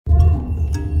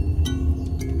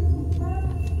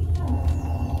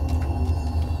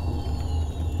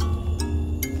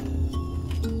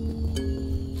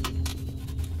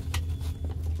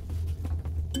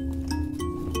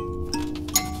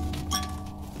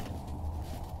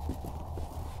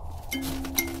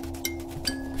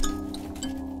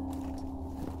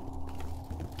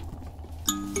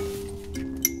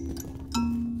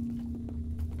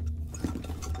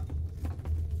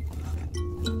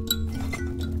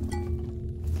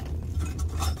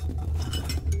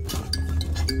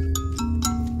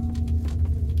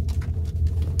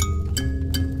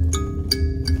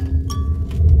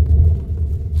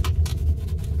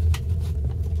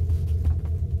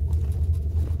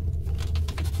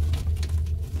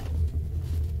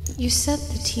You set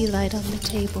the tea light on the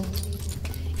table.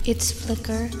 Its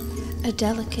flicker, a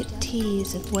delicate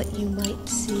tease of what you might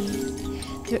see.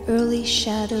 The early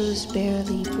shadows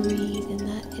barely breathe in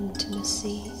that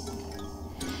intimacy.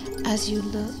 As you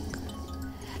look,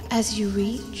 as you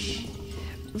reach,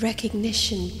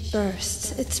 recognition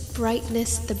bursts, its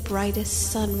brightness the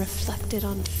brightest sun reflected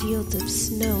on fields of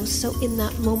snow. So in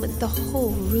that moment the whole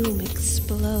room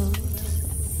explodes.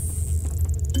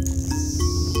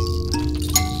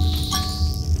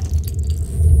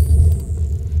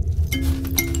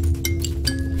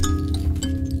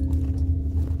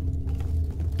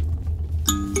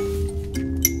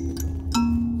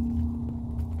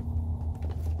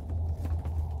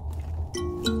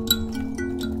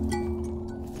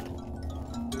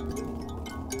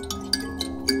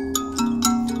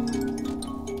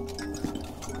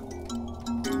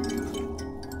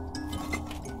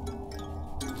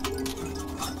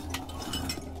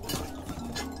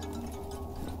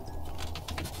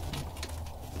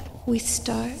 We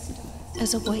start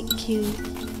as a white cube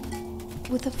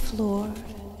with a floor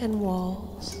and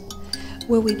walls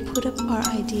where we put up our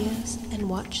ideas and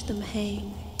watch them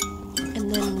hang,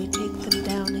 and then we take them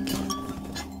down again.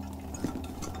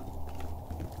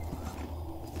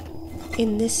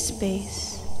 In this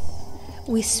space,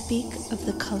 we speak of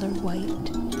the color white,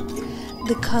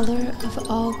 the color of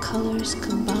all colors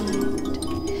combined,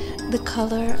 the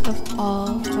color of all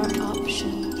our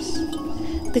options,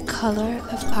 the color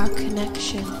of our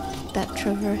connection that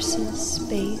traverses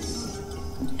space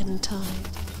and time.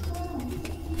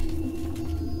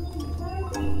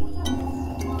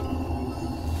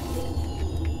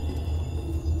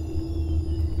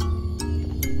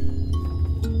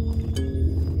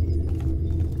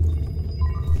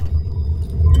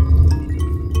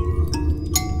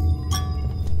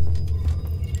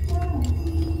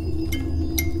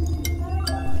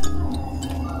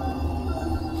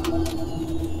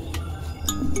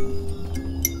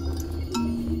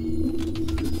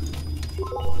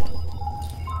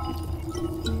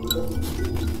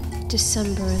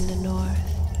 December in the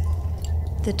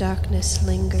north, the darkness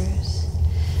lingers,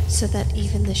 so that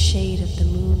even the shade of the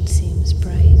moon seems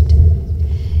bright.